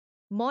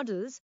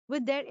models,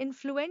 with their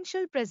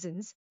influential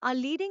presence, are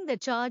leading the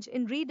charge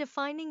in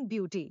redefining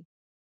beauty.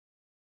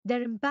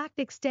 Their impact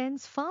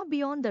extends far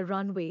beyond the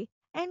runway,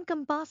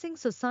 encompassing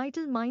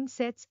societal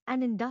mindsets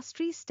and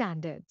industry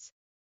standards.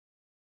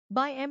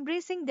 By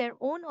embracing their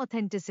own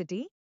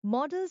authenticity,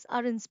 models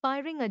are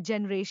inspiring a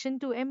generation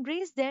to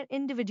embrace their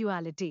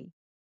individuality,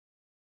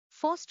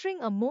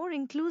 fostering a more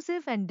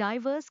inclusive and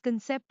diverse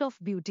concept of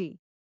beauty.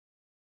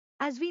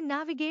 As we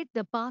navigate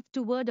the path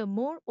toward a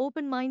more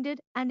open minded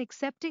and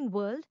accepting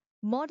world,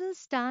 models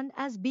stand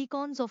as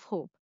beacons of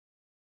hope.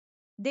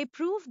 They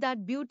prove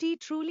that beauty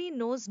truly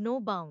knows no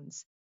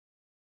bounds.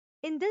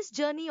 In this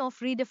journey of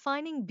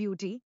redefining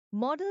beauty,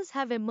 models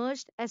have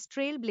emerged as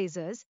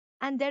trailblazers,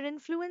 and their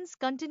influence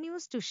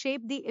continues to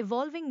shape the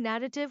evolving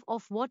narrative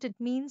of what it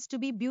means to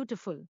be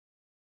beautiful.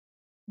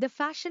 The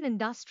fashion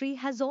industry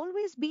has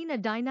always been a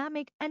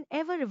dynamic and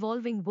ever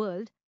evolving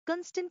world,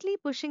 constantly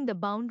pushing the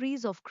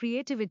boundaries of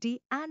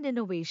creativity and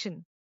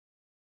innovation.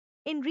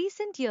 In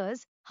recent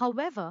years,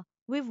 however,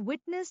 we've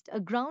witnessed a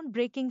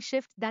groundbreaking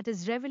shift that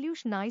is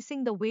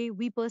revolutionizing the way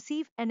we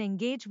perceive and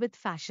engage with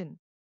fashion.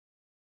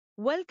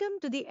 Welcome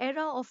to the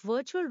era of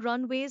virtual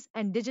runways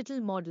and digital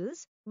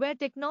models, where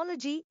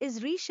technology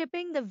is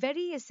reshaping the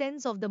very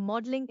essence of the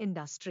modeling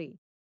industry.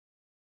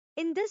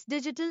 In this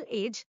digital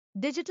age,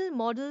 digital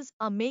models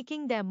are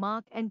making their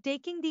mark and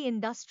taking the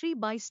industry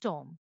by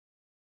storm.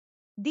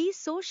 These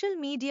social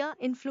media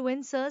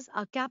influencers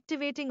are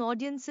captivating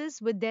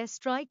audiences with their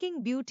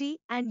striking beauty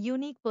and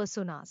unique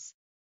personas.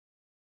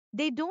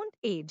 They don't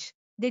age,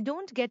 they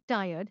don't get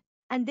tired,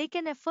 and they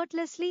can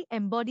effortlessly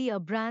embody a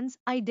brand's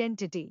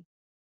identity.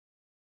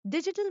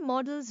 Digital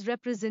models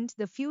represent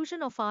the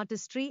fusion of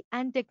artistry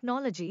and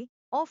technology,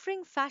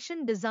 offering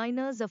fashion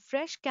designers a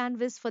fresh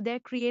canvas for their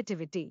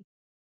creativity.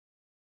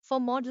 For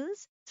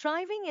models,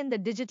 thriving in the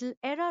digital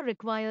era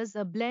requires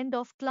a blend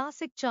of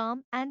classic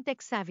charm and tech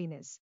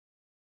savviness.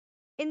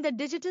 In the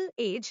digital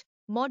age,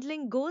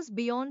 modeling goes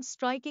beyond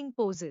striking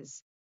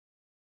poses.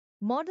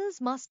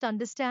 Models must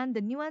understand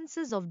the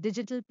nuances of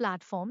digital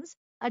platforms,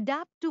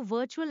 adapt to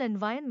virtual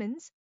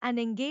environments, and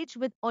engage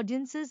with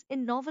audiences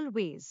in novel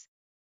ways.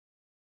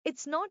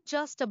 It's not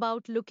just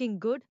about looking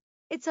good,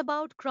 it's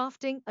about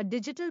crafting a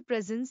digital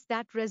presence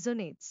that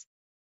resonates.